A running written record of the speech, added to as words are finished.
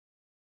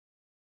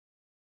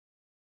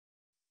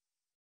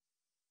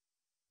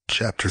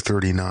Chapter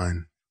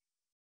 39.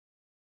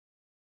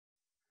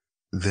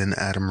 Then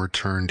Adam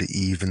returned to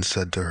Eve and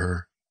said to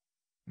her,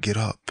 "Get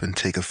up and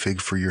take a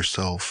fig for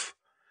yourself,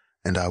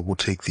 and I will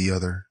take the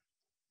other,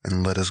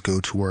 and let us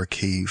go to our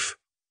cave."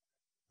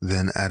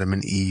 Then Adam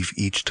and Eve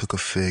each took a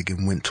fig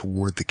and went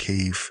toward the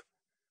cave.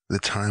 The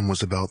time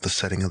was about the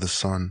setting of the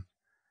sun,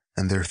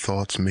 and their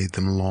thoughts made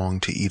them long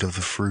to eat of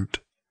the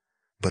fruit.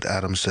 But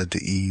Adam said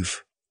to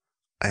Eve,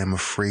 "I am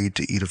afraid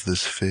to eat of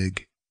this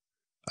fig.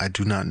 I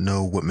do not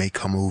know what may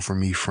come over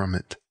me from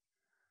it."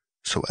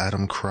 So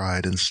Adam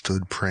cried and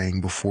stood praying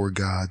before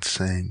God,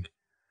 saying,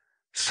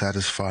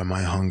 "Satisfy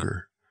my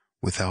hunger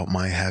without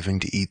my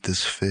having to eat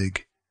this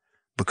fig,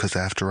 because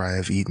after I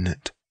have eaten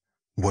it,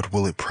 what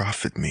will it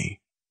profit me?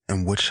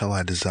 And what shall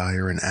I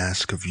desire and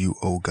ask of you,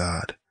 O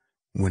God,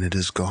 when it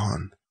is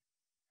gone?"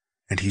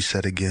 And he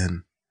said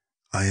again,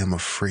 "I am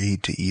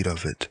afraid to eat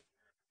of it,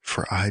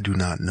 for I do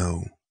not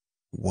know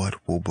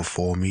what will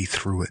befall me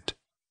through it."